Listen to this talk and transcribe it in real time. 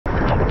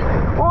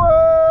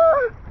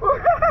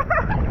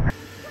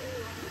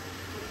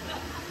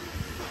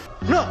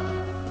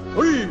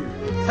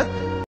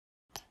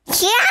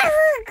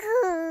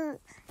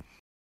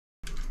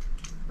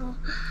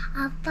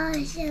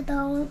날씨가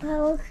너무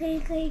더워.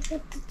 그리고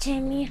이것도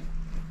재미없어.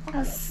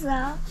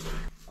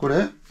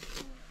 그래?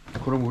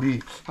 그럼 우리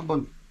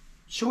한번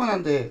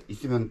시원한 데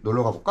있으면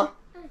놀러 가볼까?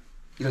 응.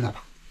 일어나봐.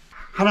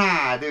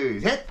 하나,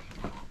 둘, 셋.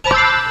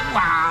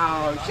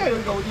 와우, 시아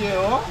여기가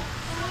어디예요?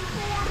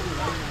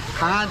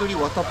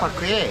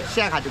 강화누리워터파크에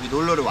시아 가족이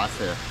놀러를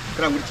왔어요.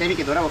 그럼 우리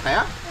재밌게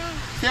놀아볼까요?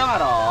 네.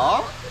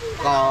 수영하러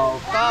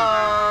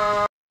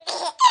고고.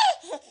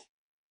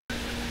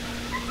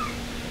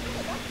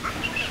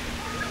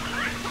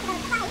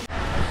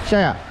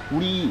 시아야,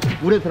 우리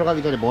물에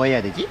들어가기 전에 뭐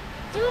해야 되지?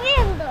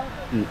 준비운동.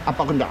 응,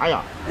 아빠 근데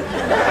아야.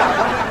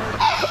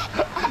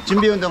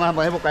 준비 운동을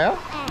한번 해볼까요?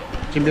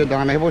 네. 준비 운동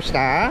한번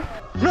해봅시다.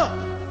 하나,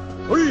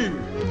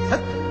 둘, 셋,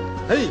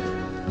 넷,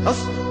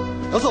 다섯,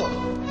 여섯,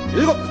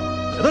 일곱,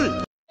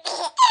 여덟.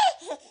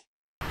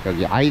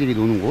 여기 아이들이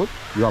노는 곳,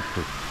 요 앞에.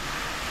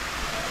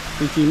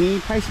 수심이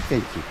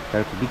 80cm.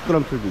 이렇게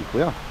미끄럼틀도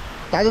있고요.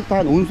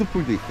 따뜻한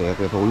온수풀도 있어요.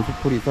 그래서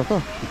온수풀이 있어서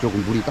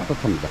이쪽은 물이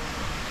따뜻합니다.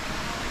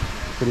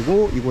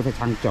 그리고 이곳의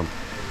장점,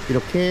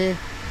 이렇게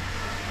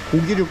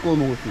고기를 구워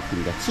먹을 수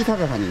있습니다.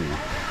 취사가 가능해요.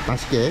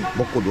 맛있게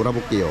먹고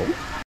놀아볼게요.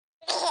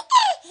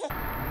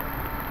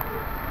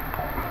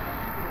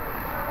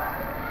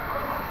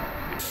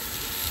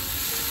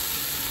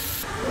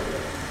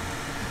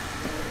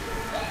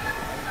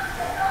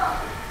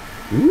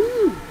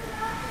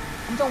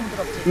 엄청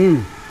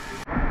부드럽지?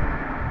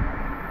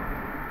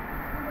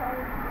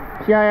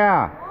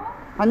 시아야,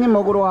 한 입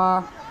먹으러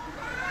와.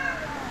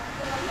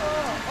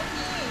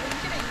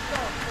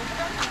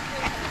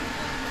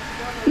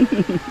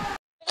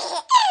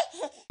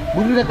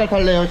 무슨 색깔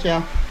탈래요,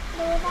 시아?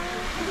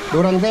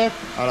 노란색?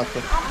 알았어.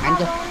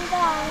 앉아.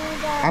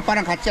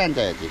 아빠랑 같이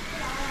앉아야지.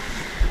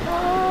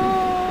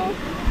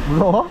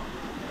 무서워?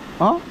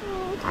 어?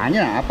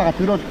 아니야, 아빠가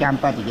들어줄게, 안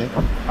빠지게.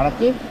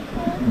 알았지?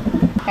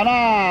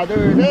 하나,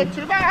 둘, 셋,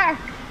 출발!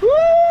 우!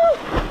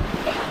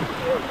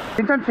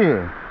 괜찮지?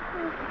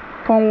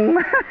 통.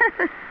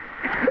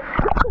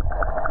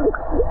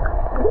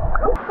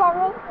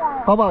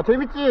 재밌어요. 봐봐,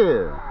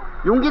 재밌지?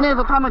 용기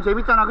내서 타면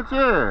재밌잖아, 그치?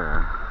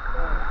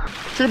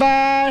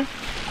 출발!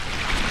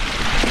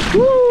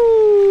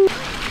 우!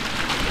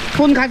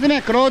 손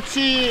가슴에,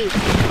 그렇지.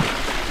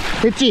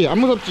 됐지? 안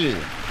무섭지?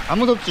 안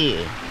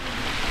무섭지? 이제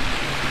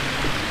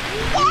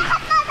한 번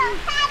더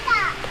타자.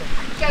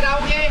 자,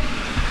 나오게.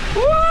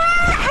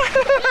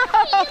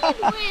 이게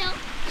뭐예요?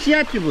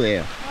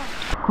 시아튜브예요.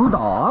 구독,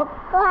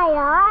 좋아요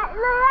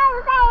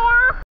눌러주세요.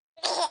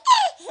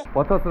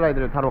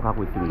 워터슬라이드를 타러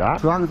가고 있습니다.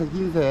 주황색,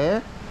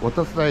 흰색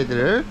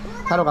워터슬라이드를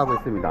타러 가고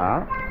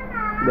있습니다.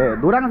 네,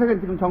 노란색은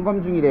지금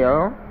점검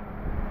중이래요.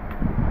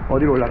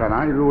 어디로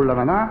올라가나? 이리로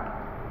올라가나?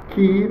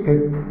 키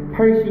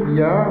 180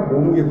 이하,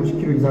 몸무게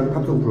 90kg 이상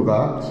탑승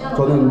불가.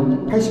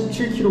 저는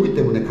 87kg이기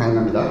때문에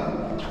가능합니다.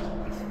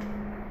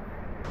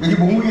 여기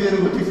몸무게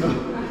되는 것도 있어.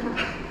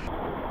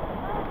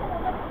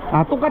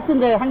 아,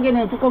 똑같은데 한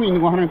개는 뚜껑이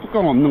있는 거, 하나는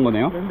뚜껑 없는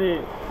거네요.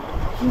 근데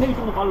흰색이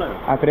좀 더 빨라요.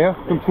 아, 그래요?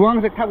 그럼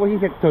주황색 타고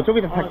흰색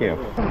저쪽에서 탈게요.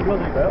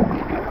 눌러드릴까요?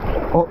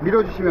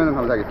 밀어주시면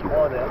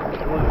감사하겠습니다. 네.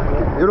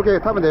 이렇게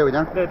타면 돼요,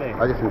 그냥? 네네.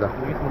 알겠습니다.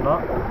 알겠습니다.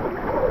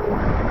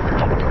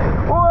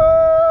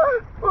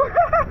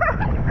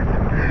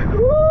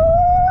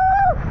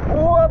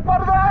 우와,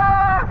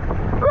 빠르다!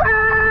 우와!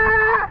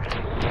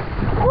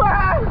 우와!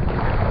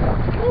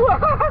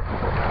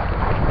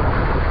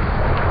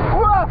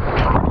 우와!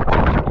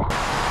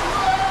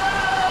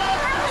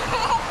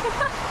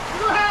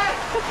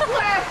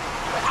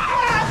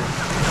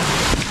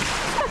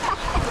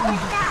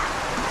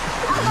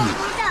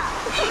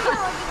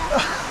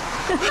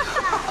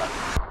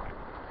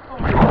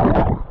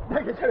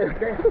 괜찮아요.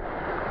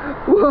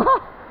 우와.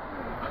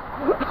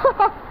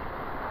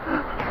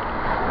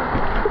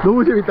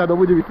 너무 재밌다.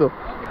 너무 재밌어.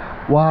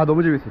 와,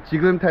 너무 재밌어.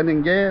 지금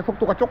타는 게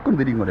속도가 조금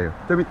느린 거래요.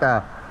 좀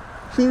이따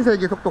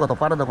흰색의 속도가 더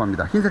빠르다고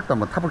합니다. 흰색도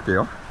한번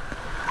타볼게요.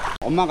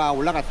 엄마가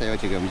올라갔어요.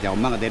 지금 이제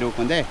엄마가 내려올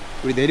건데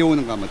우리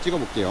내려오는 거 한번 찍어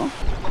볼게요.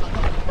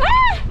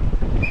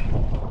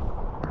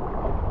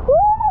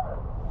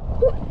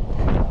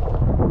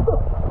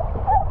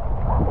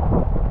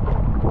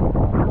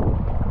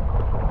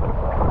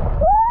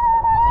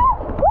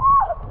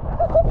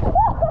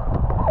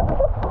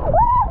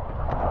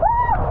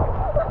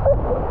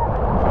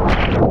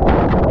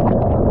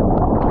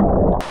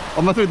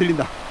 엄마 소리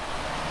들린다.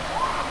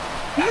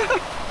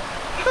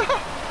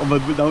 엄마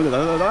물 나온다.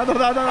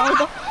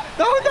 나온다.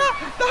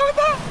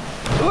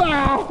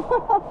 우와.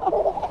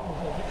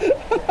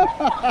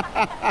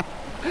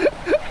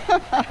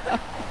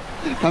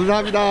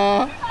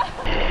 감사합니다.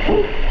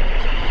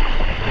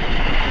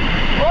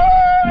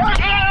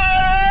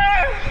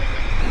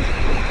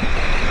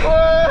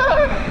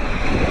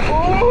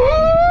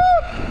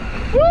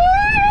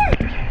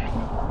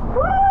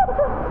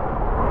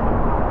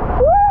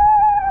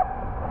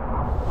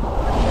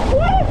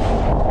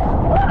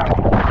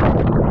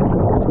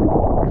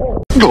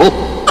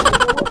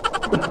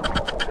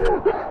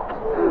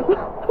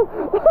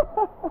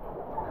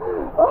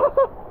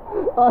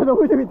 아,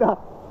 너무 재밌다.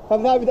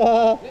 감사합니다.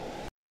 여긴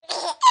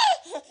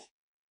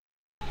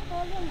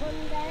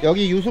뭔데?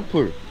 여기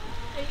유수풀.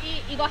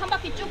 이거 한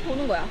바퀴 쭉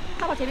도는 거야.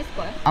 봐봐, 재밌을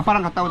거야.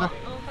 아빠랑 갔다 오자.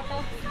 갔다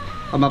와.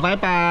 엄마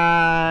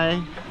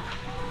빠이빠이.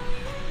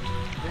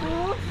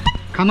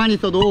 가만히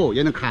있어도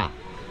얘는 가.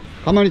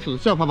 가만히 있어도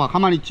진짜 봐봐,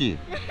 가만히 있지.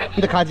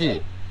 근데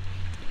가지.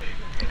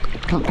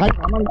 가만히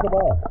있어봐.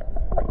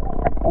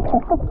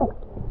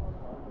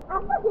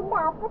 아빠 근데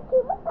아빠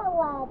튜브 타고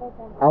와야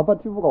되잖아. 아빠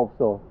튜브가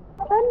없어.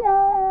 안녕.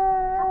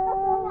 아빠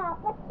그러면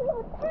아빠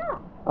튜브 타.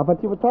 아빠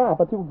튜브 타?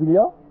 아빠 튜브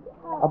빌려?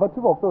 아빠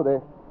튜브 없어도 돼.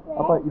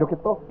 아빠 이렇게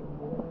떠.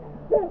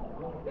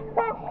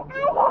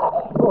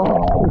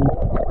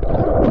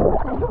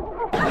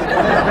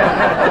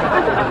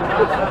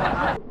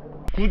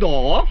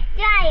 구독,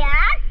 좋아요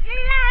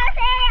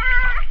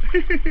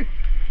눌러주세요.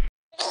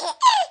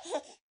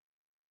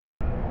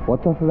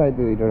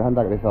 워터슬라이드를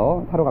한다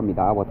그래서 타러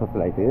갑니다.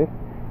 워터슬라이드.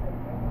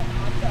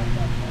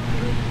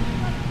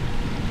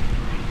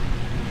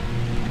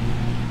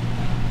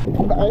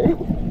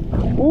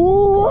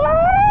 우와!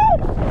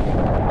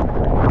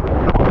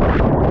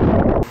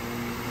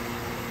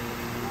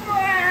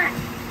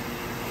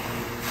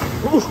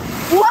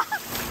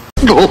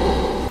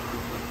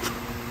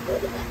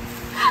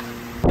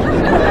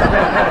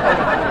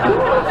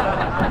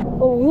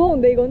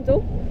 무서운데 이건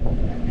좀?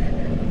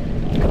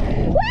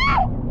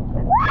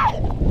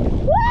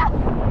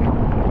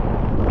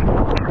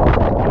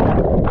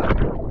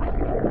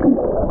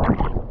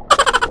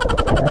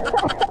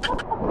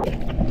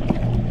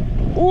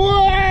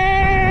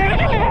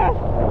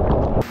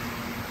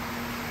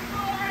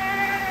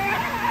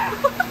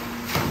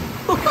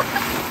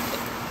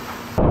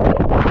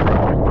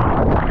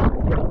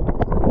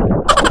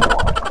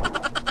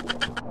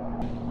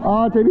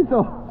 아,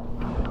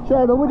 재밌어.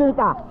 시아야, 너무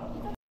재밌다.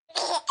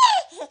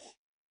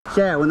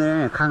 시아야,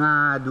 오늘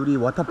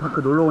강화누리워터파크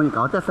놀러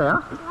오니까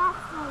어땠어요?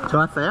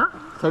 좋았어요?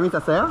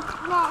 재밌었어요?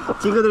 네.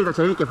 친구들도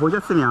재밌게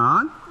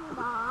보셨으면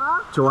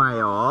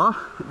좋아요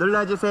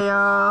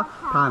눌러주세요.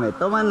 다음에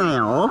또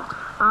만나요.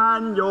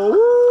 안녕.